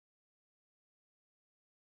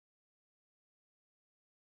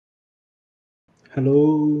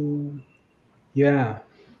Hello. Yeah,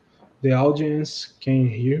 the audience can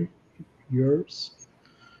hear yours.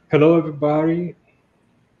 Hello, everybody.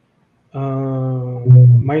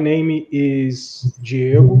 My name is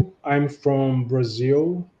Diego. I'm from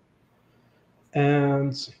Brazil,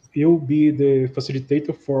 and you'll be the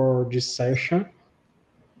facilitator for this session.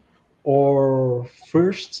 Our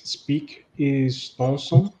first speak is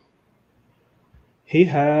Thomson. He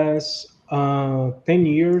has 10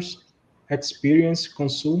 years experience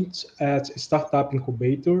consult at startup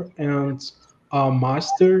incubator and a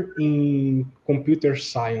master in computer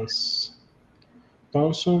science.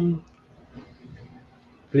 Thomson,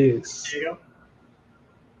 please. Diego,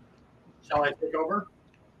 shall I take over?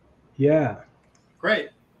 Yeah.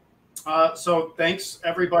 Great. So thanks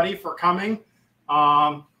everybody for coming.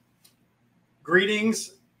 Um,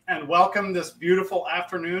 Greetings and welcome this beautiful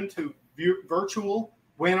afternoon to virtual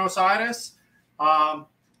Buenos Aires.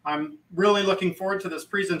 I'm really looking forward to this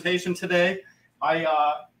presentation today. I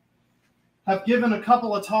have given a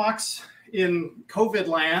couple of talks in COVID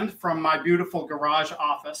land from my beautiful garage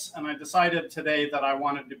office, and I decided today that I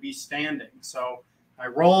wanted to be standing. So I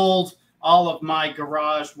rolled all of my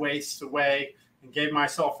garage wastes away and gave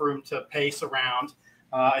myself room to pace around.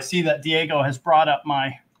 I see that Diego has brought up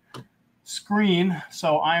my screen,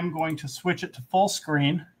 so I'm going to switch it to full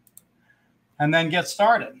screen and then get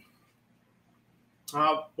started.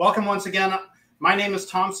 Welcome once again. My name is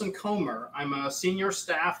Thomson Comer. I'm a senior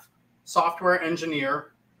staff software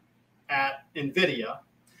engineer at NVIDIA,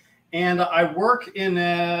 and I work in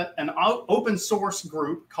an open source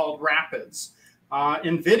group called Rapids.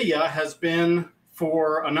 NVIDIA has been,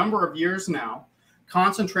 for a number of years now,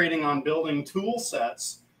 concentrating on building tool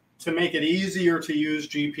sets to make it easier to use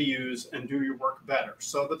GPUs and do your work better.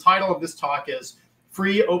 So the title of this talk is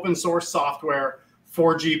Free Open Source Software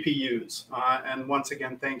for GPUs. And once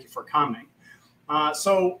again, thank you for coming.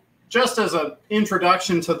 So just as an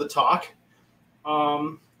introduction to the talk,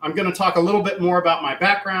 I'm going to talk a little bit more about my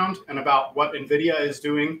background and about what NVIDIA is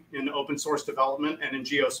doing in open source development and in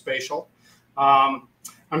geospatial. I'm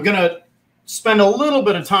going to spend a little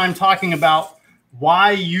bit of time talking about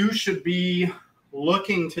why you should be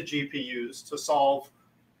looking to GPUs to solve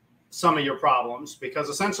some of your problems, because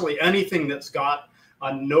essentially anything that's got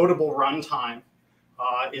a notable runtime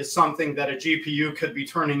is something that a GPU could be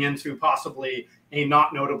turning into possibly a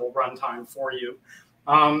not notable runtime for you.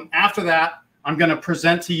 After that, I'm going to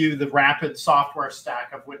present to you the rapid software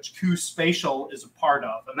stack of which cuSpatial is a part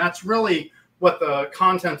of. And that's really what the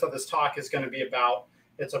content of this talk is going to be about.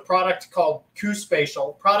 It's a product called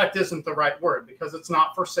cuSpatial. Product isn't the right word because it's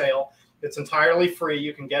not for sale. It's entirely free.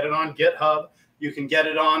 You can get it on GitHub. You can get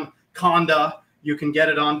it on Conda. You can get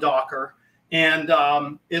it on Docker. And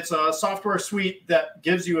it's a software suite that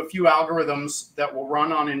gives you a few algorithms that will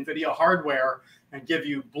run on NVIDIA hardware and give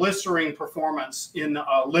you blistering performance in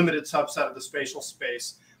a limited subset of the spatial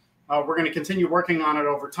space. We're going to continue working on it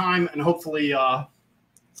over time, and hopefully it'll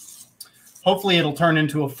turn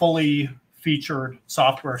into a fully featured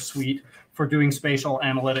software suite for doing spatial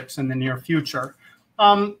analytics in the near future.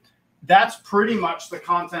 That's pretty much the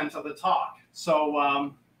content of the talk.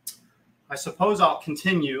 So I suppose I'll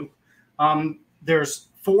continue. There's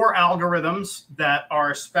 4 algorithms that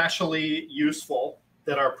are especially useful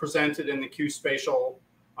that are presented in the cuSpatial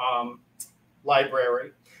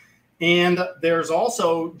library. And there's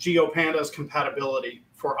also GeoPandas compatibility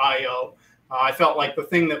for I/O. I felt like the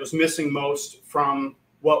thing that was missing most from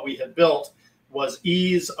what we had built was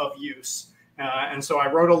ease of use. And so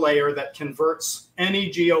I wrote a layer that converts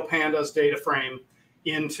any GeoPandas data frame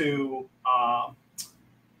into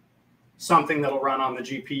something that'll run on the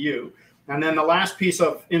GPU. And then the last piece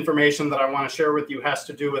of information that I want to share with you has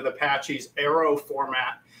to do with Apache's Arrow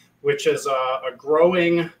format, which is a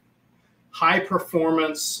growing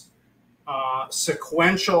high-performance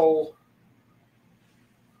sequential.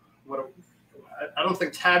 I don't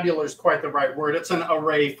think tabular is quite the right word. It's an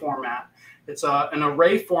array format. It's an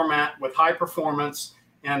array format with high performance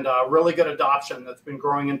and really good adoption that's been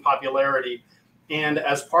growing in popularity. And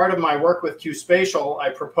as part of my work with cuSpatial,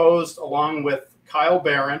 I proposed, along with Kyle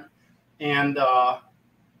Barron and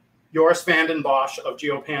Joris van den Bosch of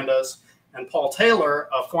GeoPandas and Paul Taylor,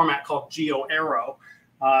 a format called GeoArrow.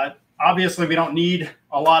 Obviously, we don't need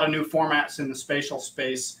a lot of new formats in the spatial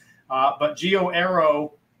space, but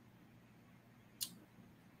GeoArrow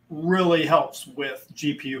really helps with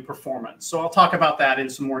GPU performance. So I'll talk about that in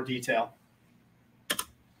some more detail.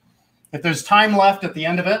 If there's time left at the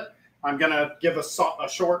end of it, I'm going to give a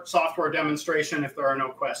short software demonstration if there are no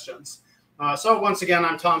questions. So once again,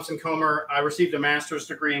 I'm Thomson Comer. I received a master's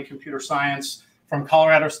degree in computer science from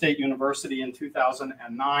Colorado State University in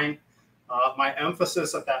 2009. My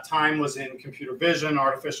emphasis at that time was in computer vision,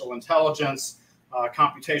 artificial intelligence,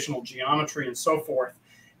 computational geometry, and so forth.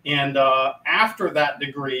 And after that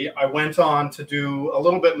degree, I went on to do a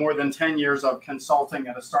little bit more than 10 years of consulting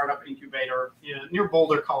at a startup incubator near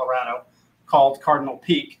Boulder, Colorado, called Cardinal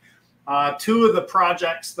Peak. Two of the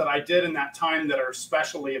projects that I did in that time that are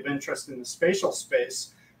especially of interest in the spatial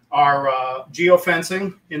space are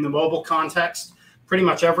geofencing in the mobile context. Pretty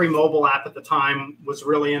much every mobile app at the time was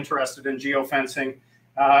really interested in geofencing,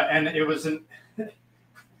 and it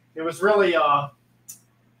was really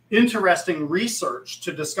interesting research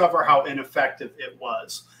to discover how ineffective it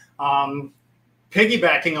was.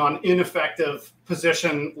 Piggybacking on ineffective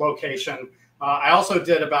position location, I also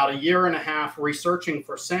did about 1.5 years researching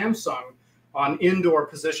for Samsung on indoor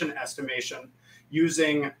position estimation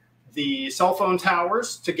using the cell phone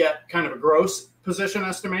towers to get kind of a gross position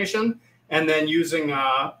estimation, and then using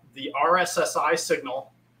the RSSI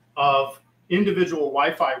signal of individual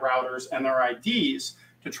Wi-Fi routers and their IDs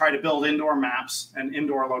to try to build indoor maps and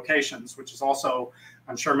indoor locations, which is also,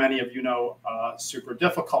 I'm sure many of you know, super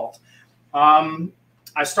difficult.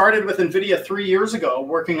 I started with NVIDIA 3 years ago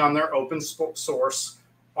working on their open source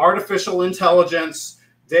artificial intelligence,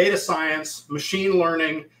 data science, machine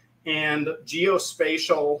learning, and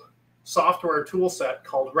geospatial software toolset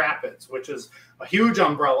called Rapids, which is a huge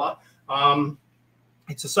umbrella.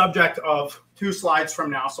 It's a subject of 2 slides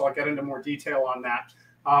from now, so I'll get into more detail on that.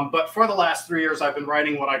 But for the last 3 years, I've been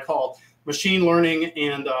writing what I call machine learning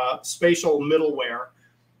and spatial middleware,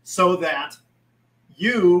 so that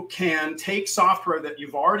you can take software that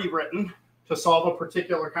you've already written to solve a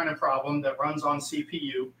particular kind of problem that runs on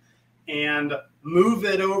CPU and move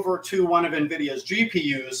it over to one of NVIDIA's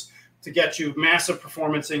GPUs to get you massive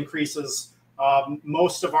performance increases.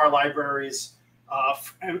 Most of our libraries,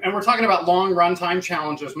 and we're talking about long runtime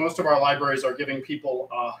challenges, most of our libraries are giving people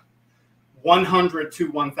 100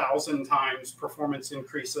 to 1,000 times performance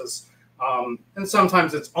increases. And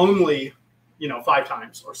sometimes it's only, 5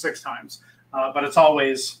 times or 6 times, but it's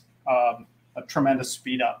always a tremendous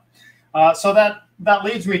speed up. So that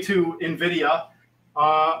leads me to NVIDIA.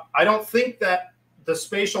 I don't think that the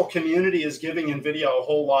spatial community is giving NVIDIA a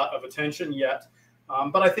whole lot of attention yet,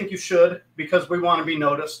 but I think you should, because we want to be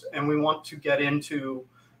noticed and we want to get into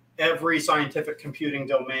every scientific computing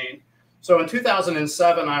domain. So in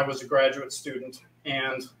 2007, I was a graduate student,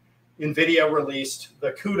 and NVIDIA released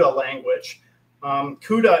the CUDA language.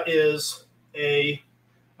 CUDA is a,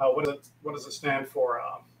 what does it stand for?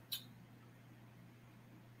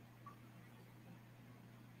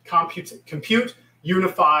 Compute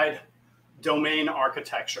Unified Domain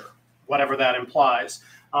Architecture, whatever that implies.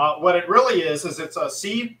 What it really is it's a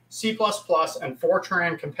C, C++, and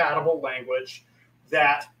Fortran compatible language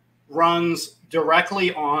that runs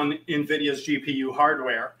directly on NVIDIA's GPU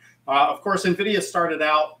hardware. Of course, NVIDIA started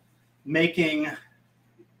out making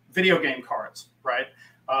video game cards, right?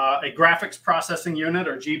 A graphics processing unit,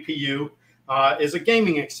 or GPU, is a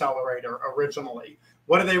gaming accelerator originally.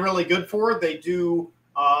 What are they really good for? They do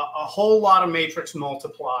a whole lot of matrix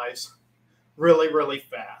multiplies really, really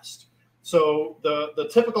fast. So the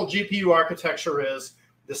typical GPU architecture is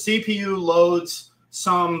the CPU loads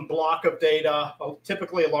some block of data,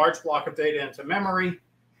 typically a large block of data, into memory.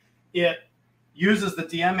 It uses the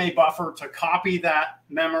DMA buffer to copy that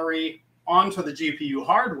memory onto the GPU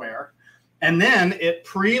hardware, and then it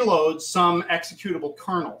preloads some executable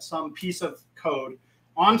kernel, some piece of code,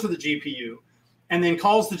 onto the GPU, and then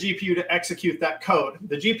calls the GPU to execute that code.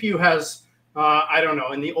 The GPU has, I don't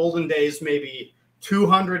know, in the olden days, maybe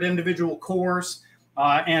 200 individual cores,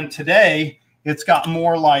 and today it's got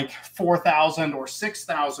more like 4,000 or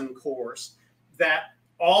 6,000 cores that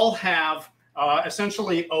all have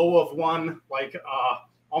essentially O of 1, like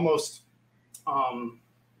almost, what am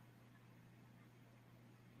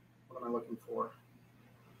I looking for?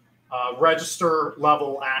 Register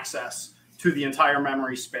level access to the entire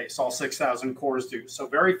memory space. All 6,000 cores do. So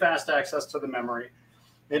very fast access to the memory.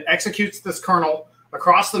 It executes this kernel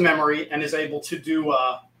across the memory and is able to do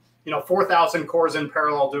 4,000 cores in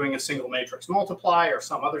parallel doing a single matrix multiply or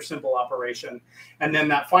some other simple operation. And then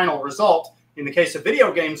that final result, in the case of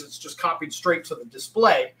video games, it's just copied straight to the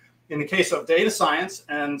display. In the case of data science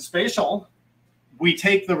and spatial, we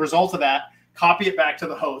take the result of that, copy it back to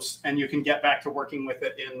the host, and you can get back to working with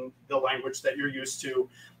it in the language that you're used to.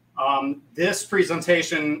 This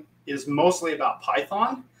presentation is mostly about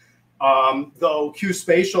Python, though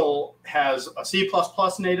cuSpatial has a C++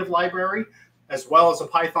 native library, as well as a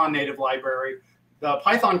Python native library. The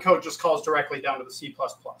Python code just calls directly down to the C++,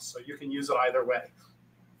 so you can use it either way.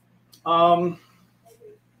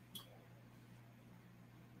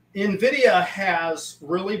 NVIDIA has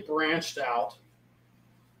really branched out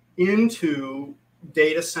into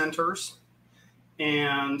data centers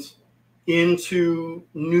and into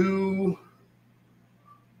new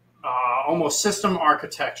almost system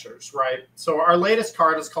architectures, right? So our latest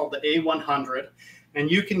card is called the A100,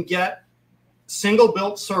 and you can get single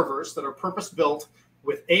built servers that are purpose built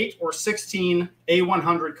with 8 or 16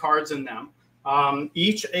 A100 cards in them.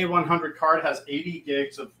 Each A100 card has 80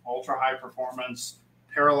 gigs of ultra high performance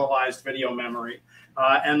parallelized video memory.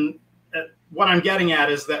 And what I'm getting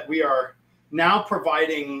at is that we are now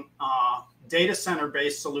providing data center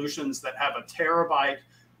based solutions that have a terabyte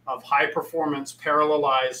of high performance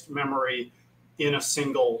parallelized memory in a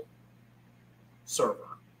single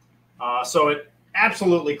server. So it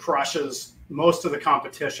absolutely crushes most of the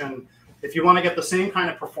competition. If you want to get the same kind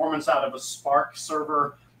of performance out of a Spark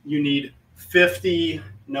server, you need 50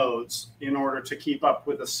 nodes in order to keep up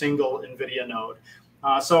with a single NVIDIA node.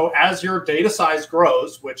 So as your data size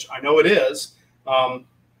grows, which I know it is,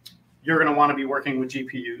 you're going to want to be working with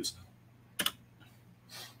GPUs.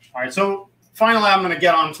 All right, so finally, I'm going to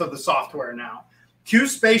get onto the software now.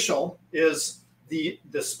 cuSpatial is the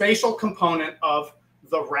spatial component of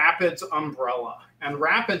the Rapids umbrella. And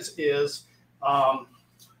Rapids is a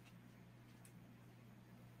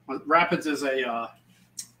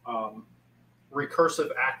recursive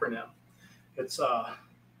acronym. It's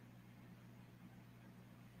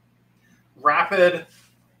Rapid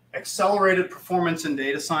Accelerated Performance in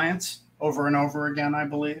Data Science, over and over again, I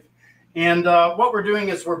believe. And what we're doing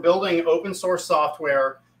is we're building open source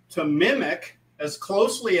software to mimic as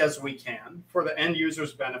closely as we can for the end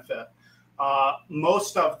user's benefit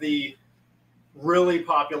most of the really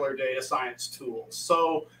popular data science tools.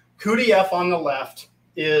 So cuDF on the left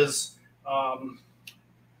is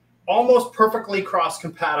almost perfectly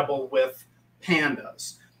cross-compatible with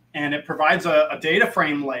pandas. And it provides a data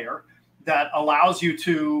frame layer that allows you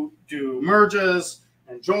to do merges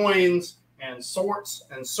and joins and sorts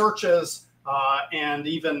and searches and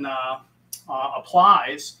even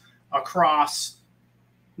applies across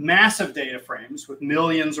massive data frames with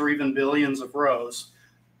millions or even billions of rows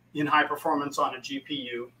in high performance on a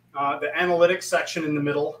GPU. The analytics section in the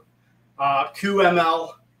middle,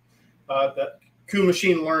 cuML, the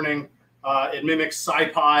cuMachine learning, it mimics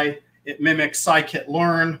SciPy, it mimics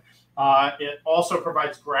scikit-learn. It also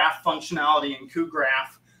provides graph functionality in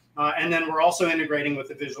cuGraph. And then we're also integrating with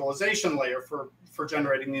the visualization layer for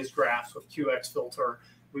generating these graphs with QXFilter.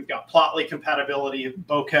 We've got Plotly compatibility,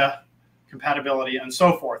 bokeh compatibility, and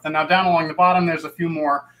so forth. And now down along the bottom, there's a few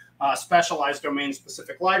more specialized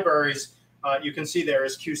domain-specific libraries. You can see there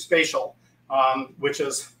is cuSpatial, which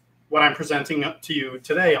is what I'm presenting to you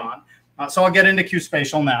today on. So I'll get into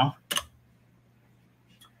cuSpatial now.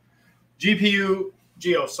 GPU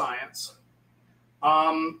geoscience.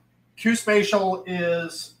 cuSpatial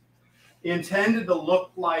is intended to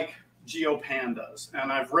look like GeoPandas,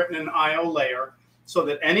 and I've written an I/O layer so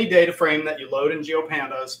that any data frame that you load in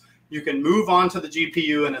GeoPandas, you can move on to the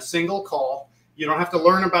GPU in a single call. You don't have to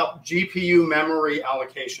learn about GPU memory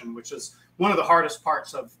allocation, which is one of the hardest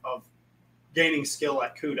parts of gaining skill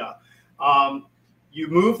at CUDA. You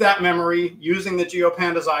move that memory using the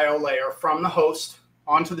GeoPandas I/O layer from the host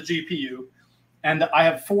onto the GPU. And I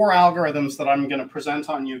have 4 algorithms that I'm going to present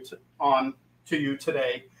to you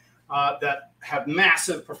today that have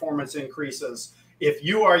massive performance increases. If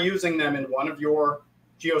you are using them in one of your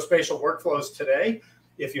geospatial workflows today,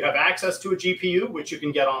 if you have access to a GPU, which you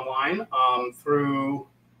can get online through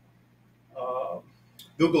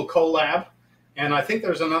Google Colab, and I think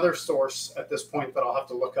there's another source at this point that I'll have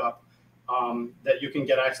to look up that you can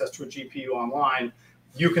get access to a GPU online,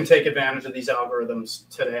 you can take advantage of these algorithms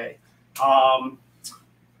today.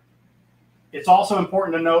 It's also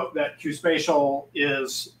important to note that cuSpatial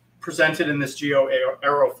is presented in this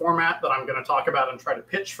GeoArrow format that I'm going to talk about and try to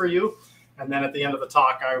pitch for you. And then at the end of the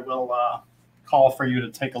talk, I will call for you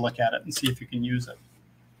to take a look at it and see if you can use it.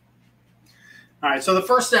 All right, so the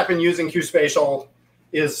first step in using cuSpatial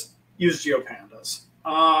is use GeoPandas.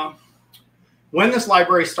 When this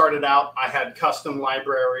library started out, I had custom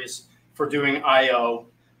libraries for doing I/O.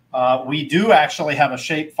 We do actually have a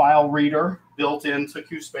shapefile reader built into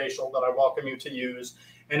cuSpatial that I welcome you to use,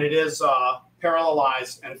 and it is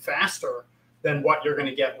parallelized and faster than what you're going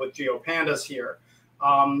to get with GeoPandas here.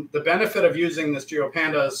 The benefit of using this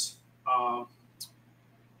GeoPandas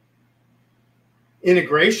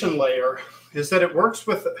integration layer is that it works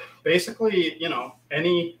with basically,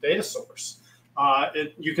 any data source.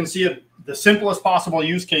 You can see the simplest possible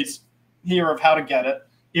use case here of how to get it.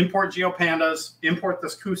 Import GeoPandas, import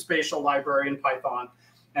this cuSpatial library in Python,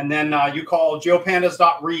 and then you call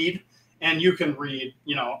geopandas.read, And you can read,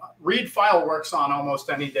 read file works on almost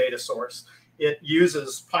any data source. It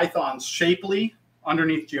uses Python's Shapely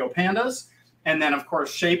underneath GeoPandas. And then, of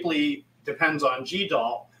course, Shapely depends on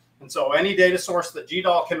GDAL. And so any data source that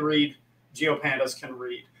GDAL can read, GeoPandas can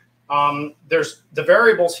read. The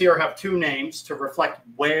variables here have two names to reflect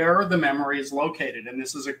where the memory is located. And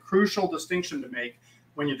this is a crucial distinction to make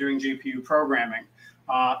when you're doing GPU programming.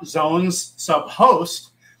 Zones subhost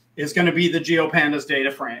is going to be the GeoPandas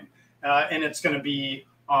data frame. And it's going to be,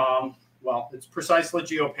 well, it's precisely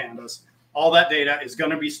GeoPandas. All that data is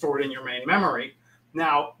going to be stored in your main memory.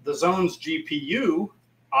 Now, the zone's GPU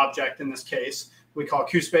object in this case, we call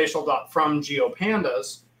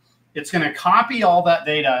cuSpatial.fromGeoPandas. It's going to copy all that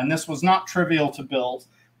data. And this was not trivial to build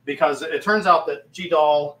because it turns out that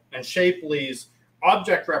GDAL and Shapely's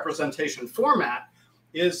object representation format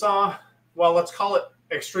is, well, let's call it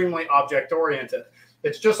extremely object-oriented.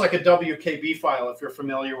 It's just like a WKB file, if you're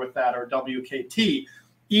familiar with that, or WKT.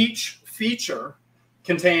 Each feature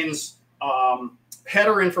contains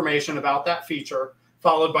header information about that feature,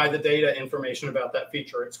 followed by the data information about that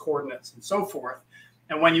feature, its coordinates, and so forth.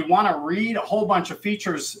 And when you want to read a whole bunch of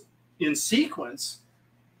features in sequence,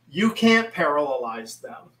 you can't parallelize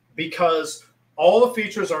them because all the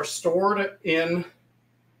features are stored in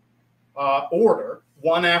order,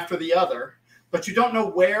 one after the other, but you don't know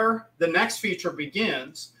where the next feature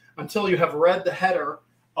begins until you have read the header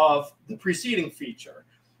of the preceding feature.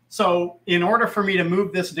 So in order for me to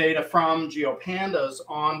move this data from GeoPandas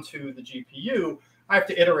onto the GPU, I have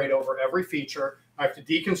to iterate over every feature. I have to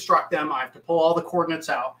deconstruct them. I have to pull all the coordinates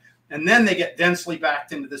out. And then they get densely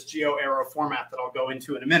backed into this GeoArrow format that I'll go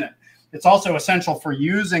into in a minute. It's also essential for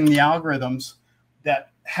using the algorithms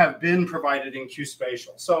that have been provided in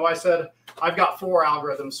cuSpatial. So I said, I've got 4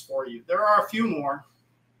 algorithms for you. There are a few more.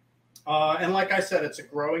 And like I said, it's a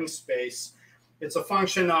growing space. It's a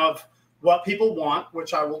function of what people want,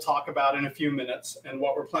 which I will talk about in a few minutes, and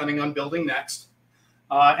what we're planning on building next.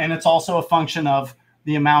 And it's also a function of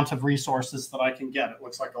the amount of resources that I can get. It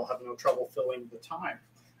looks like I'll have no trouble filling the time.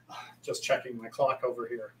 Just checking my clock over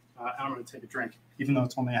here. I'm going to take a drink, even though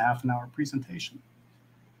it's only a half-an-hour presentation.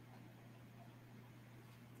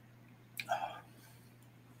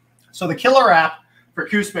 So the killer app for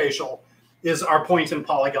cuSpatial is our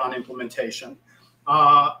point-in-polygon implementation.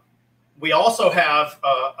 We also have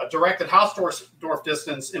a directed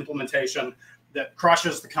hausdorff-distance implementation that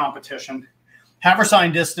crushes the competition.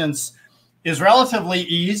 Haversine distance is relatively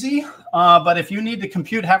easy, but if you need to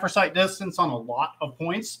compute haversine distance on a lot of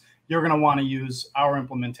points, you're going to want to use our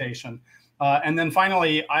implementation. And then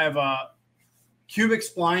finally, I have a cubic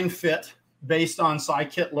spline fit based on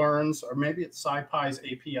scikit-learn's, or maybe it's SciPy's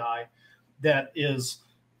API, that is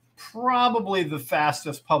probably the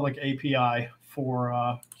fastest public API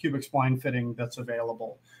for cubic spline fitting that's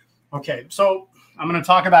available. Okay, so I'm going to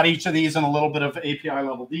talk about each of these in a little bit of API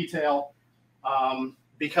level detail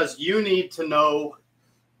because you need to know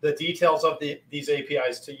the details of these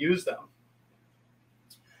APIs to use them.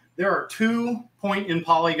 There are 2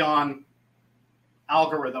 point-in-polygon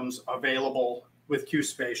algorithms available with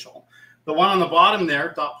cuSpatial. The one on the bottom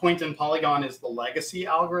there, .point-in-polygon, is the legacy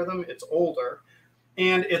algorithm. It's older,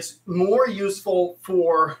 and it's more useful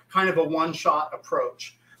for kind of a one-shot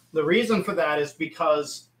approach. The reason for that is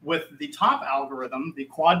because with the top algorithm, the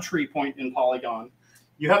quad tree point-in-polygon,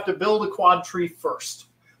 you have to build a quad tree first.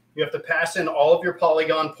 You have to pass in all of your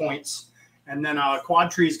polygon points, and then a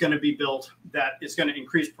quad tree is going to be built that is going to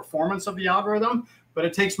increase performance of the algorithm, but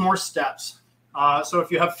it takes more steps. So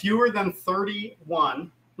if you have fewer than 32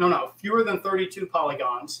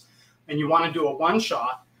 polygons, and you want to do a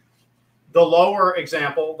one-shot, the lower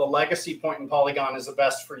example, the legacy point-in-polygon, is the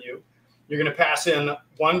best for you. You're going to pass in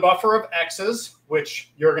 1 buffer of x's,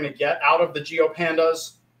 which you're going to get out of the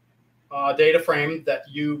GeoPandas data frame that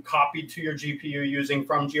you copied to your GPU using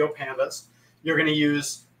from GeoPandas. You're going to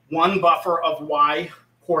use 1 buffer of y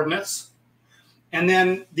coordinates. And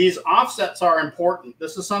then these offsets are important.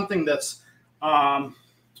 This is something that's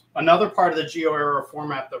another part of the GeoArrow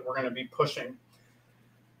format that we're going to be pushing.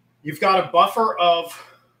 You've got a buffer of,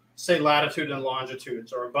 say, latitude and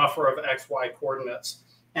longitudes, or a buffer of xy coordinates.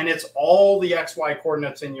 And it's all the xy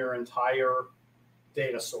coordinates in your entire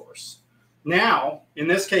data source. Now, in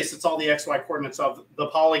this case, it's all the xy coordinates of the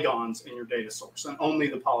polygons in your data source, and only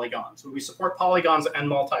the polygons. And we support polygons and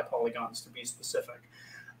multi-polygons, to be specific.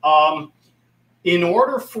 In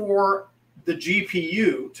order for the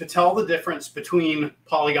GPU to tell the difference between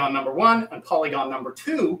polygon number 1 and polygon number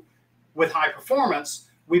 2 with high performance,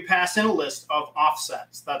 we pass in a list of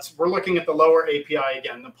offsets. We're looking at the lower API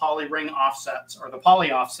again, the polyring offsets, or the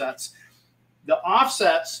poly offsets. The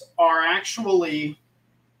offsets are actually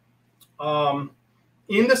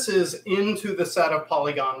indices into the set of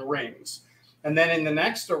polygon rings. And then in the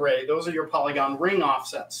next array, those are your polygon ring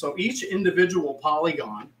offsets. So each individual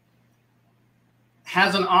polygon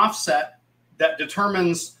has an offset that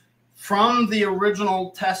determines from the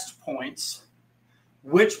original test points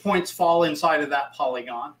which points fall inside of that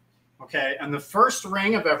polygon. Okay, and the first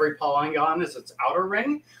ring of every polygon is its outer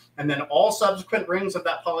ring, and then all subsequent rings of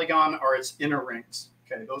that polygon are its inner rings.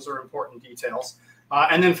 Okay, those are important details.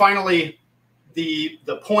 And then finally, the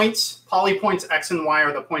points, polypoints X and Y,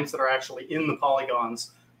 are the points that are actually in the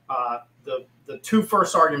polygons. The two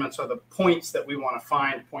first arguments are the points that we want to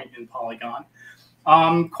find point in polygon.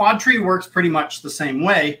 Quad tree works pretty much the same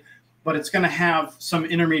way, but it's going to have some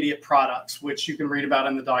intermediate products, which you can read about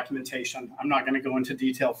in the documentation. I'm not going to go into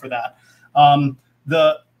detail for that.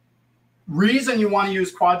 The reason you want to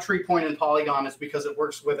use quad tree point in polygon is because it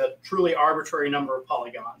works with a truly arbitrary number of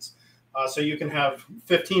polygons. So you can have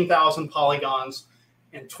 15,000 polygons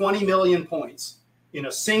and 20 million points in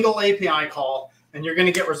a single API call, and you're going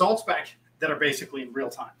to get results back that are basically in real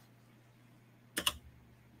time.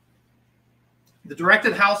 The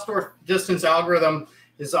directed Hausdorff-distance algorithm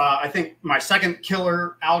is, I think, my second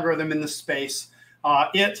killer algorithm in this space.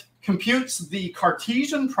 It computes the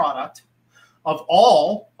Cartesian product of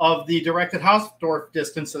all of the directed Hausdorff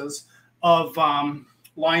distances of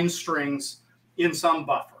line strings in some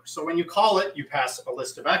buffer. So when you call it, you pass a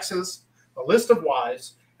list of X's, a list of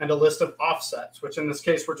Y's, and a list of offsets, which in this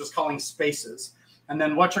case we're just calling spaces. And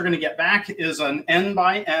then what you're going to get back is an n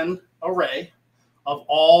by n array of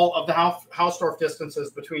all of the Hausdorff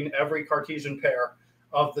distances between every Cartesian pair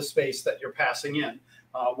of the space that you're passing in.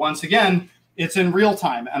 Once again, it's in real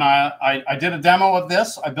time. And I did a demo of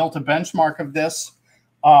this. I built a benchmark of this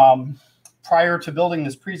prior to building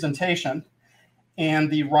this presentation. And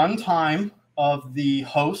the runtime of the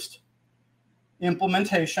host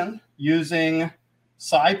implementation using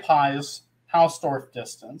SciPy's Hausdorff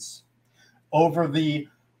distance over the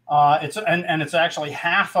it's actually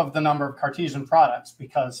half of the number of Cartesian products,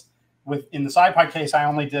 because in the SciPy case I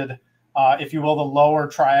only did if you will the lower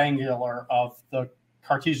triangular of the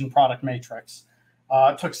Cartesian product matrix.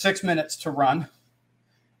 It took 6 minutes to run,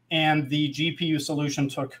 and the GPU solution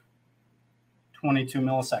took 22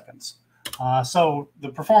 milliseconds. So the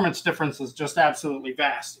performance difference is just absolutely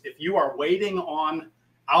vast. If you are waiting on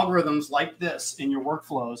algorithms like this in your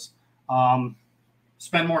workflows,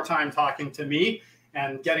 spend more time talking to me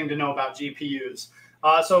and getting to know about GPUs.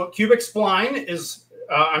 So cubic spline is,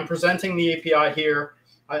 I'm presenting the API here.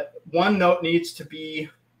 One note needs to be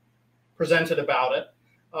presented about it.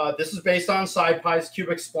 This is based on SciPy's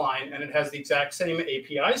cubic spline, and it has the exact same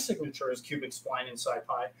API signature as cubic spline in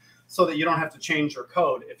SciPy, so that you don't have to change your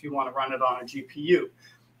code if you want to run it on a GPU.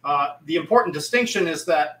 The important distinction is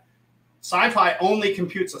that SciPy only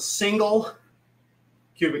computes a single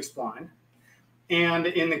cubic spline. And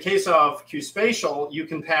in the case of cuSpatial, you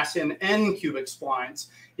can pass in n cubic splines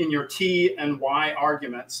in your t and y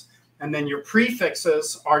arguments. And then your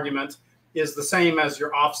prefixes argument is the same as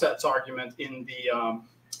your offsets argument in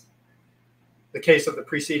the case of the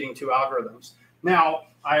preceding two algorithms. Now,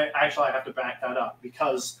 I have to back that up,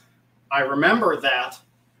 because I remember that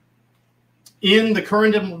in the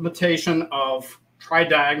current implementation of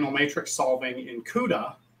tridiagonal matrix solving in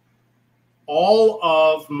CUDA, all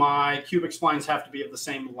of my cubic splines have to be of the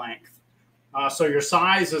same length. So your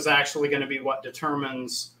size is actually going to be what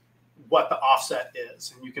determines what the offset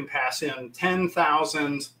is. And you can pass in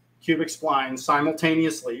 10,000 cubic splines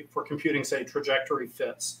simultaneously for computing, say, trajectory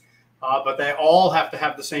fits. But they all have to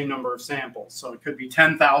have the same number of samples. So it could be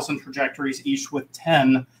 10,000 trajectories, each with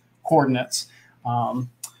 10 coordinates.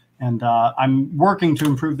 I'm working to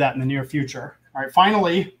improve that in the near future. All right,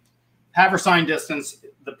 finally, Haversine distance.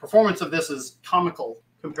 The performance of this is comical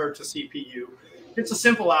compared to CPU. It's a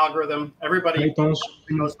simple algorithm. Everybody knows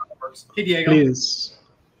how it works. Hey, Diego. Please.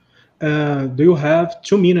 Do you have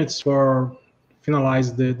 2 minutes for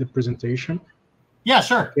finalize the presentation? Yeah,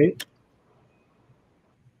 sure.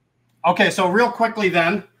 Okay, so real quickly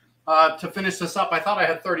then, to finish this up, I thought I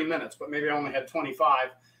had 30 minutes, but maybe I only had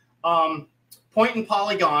 25.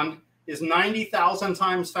 Point-in-polygon is 90,000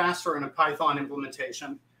 times faster in a Python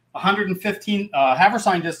implementation. 115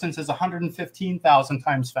 Haversine distance is 115,000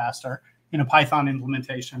 times faster in a Python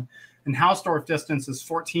implementation, and Hausdorff distance is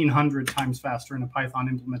 1,400 times faster in a Python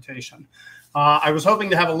implementation. I was hoping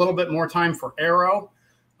to have a little bit more time for Arrow.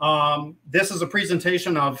 This is a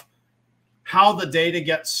presentation of how the data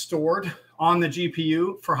gets stored on the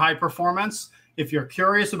GPU for high performance. If you're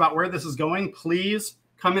curious about where this is going, please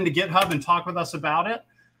come into GitHub and talk with us about it.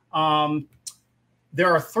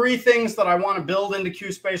 there are three things that I want to build into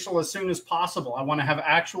cuSpatial as soon as possible. I want to have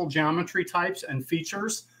actual geometry types and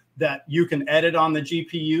features that you can edit on the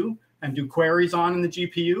GPU and do queries on in the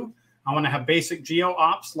GPU. I want to have basic geo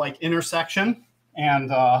ops like intersection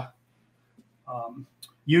and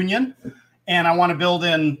union. And I want to build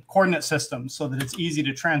in coordinate systems so that it's easy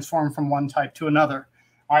to transform from one type to another.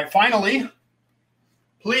 All right, finally,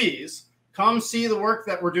 please come see the work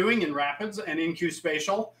that we're doing in Rapids and in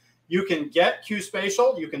cuSpatial. You can get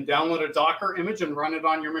cuSpatial. You can download a Docker image and run it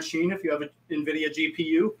on your machine if you have an NVIDIA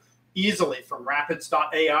GPU easily from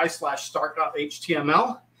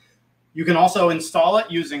rapids.ai/start.html. You can also install it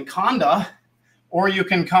using Conda, or you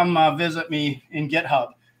can come visit me in GitHub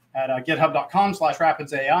at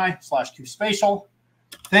github.com/rapidsai/cuSpatial.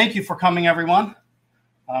 Thank you for coming, everyone.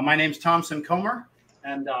 My name's Thompson Comer,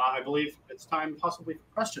 and I believe it's time possibly for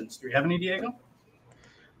questions. Do we have any, Diego?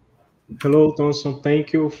 Hello, Thompson.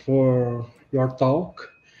 Thank you for your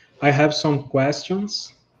talk. I have some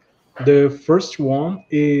questions. The first one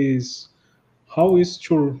is, how is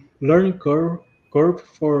your learning curve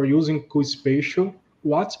for using cuSpatial?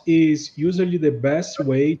 What is usually the best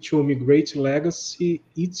way to migrate legacy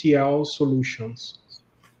ETL solutions?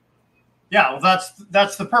 Yeah, well,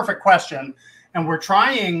 that's the perfect question, and we're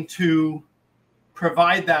trying to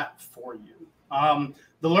provide that for you.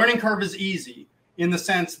 The learning curve is easy in the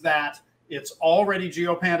sense that it's already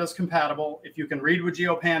GeoPandas compatible. If you can read with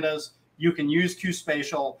GeoPandas, you can use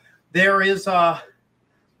cuSpatial. There's a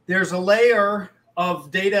layer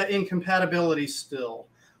of data incompatibility still,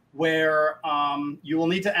 where you will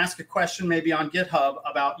need to ask a question maybe on GitHub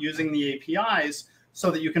about using the APIs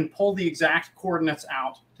so that you can pull the exact coordinates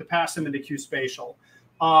out to pass them into cuSpatial.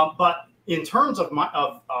 But in terms of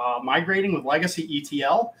migrating with legacy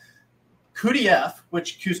ETL, cuDF,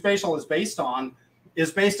 which cuSpatial is based on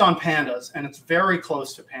pandas, and it's very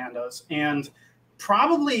close to pandas. And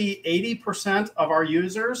probably 80% of our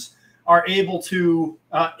users are able to,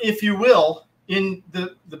 if you will, in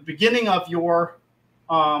the beginning of your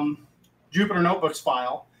Jupyter Notebooks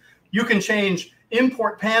file, you can change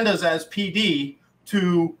import pandas as PD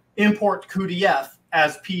to import cuDF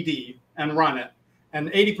as PD and run it. And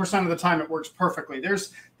 80% of the time it works perfectly.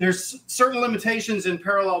 There's certain limitations in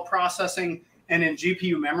parallel processing and in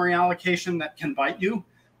GPU memory allocation that can bite you.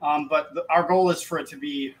 But our goal is for it to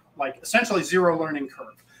be like essentially zero learning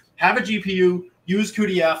curve. Have a GPU, use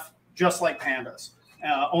cuDF just like pandas,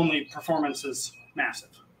 only performance is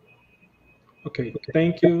massive. Okay,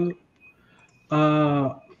 thank you.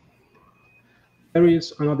 There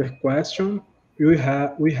is another question. We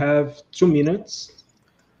have 2 minutes.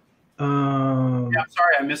 Yeah, I'm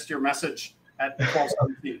sorry, I missed your message at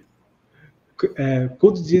 12:17.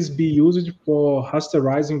 Could this be used for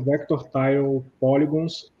rasterizing vector tile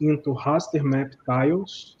polygons into raster map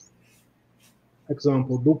tiles?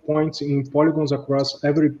 Example, do points in polygons across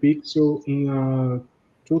every pixel in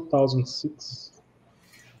 2006?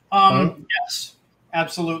 Yes,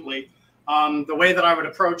 absolutely. The way that I would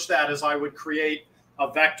approach that is I would create a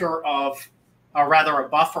vector of, or rather a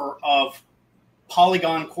buffer of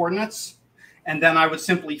polygon coordinates, and then I would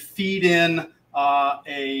simply feed in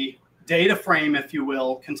a data frame, if you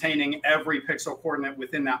will, containing every pixel coordinate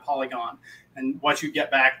within that polygon. And what you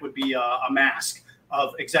get back would be a mask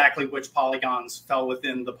of exactly which polygons fell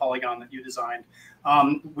within the polygon that you designed.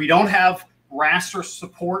 We don't have raster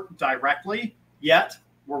support directly yet.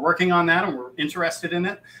 We're working on that and we're interested in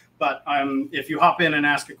it. But if you hop in and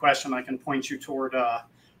ask a question, I can point you toward a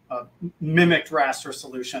mimicked raster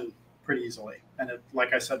solution pretty easily. And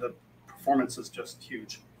like I said, the performance is just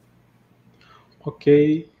huge.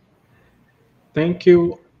 Okay. Thank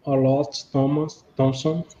you a lot,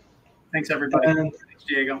 Thompson. Thanks, everybody. Thanks,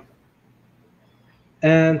 Diego.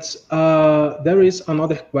 And there is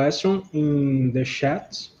another question in the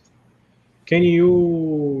chat. Can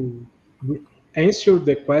you answer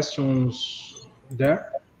the questions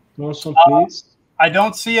there, Thompson, please? I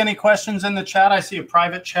don't see any questions in the chat. I see a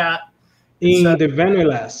private chat. In the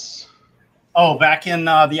Vanillas. Oh, back in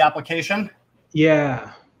the application?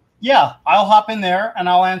 Yeah. Yeah, I'll hop in there and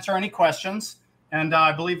I'll answer any questions. And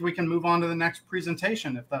I believe we can move on to the next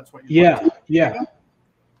presentation if that's what you want.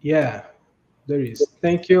 Yeah, there is.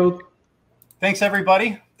 Thank you. Thanks,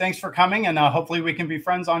 everybody. Thanks for coming. And hopefully we can be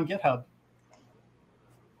friends on GitHub.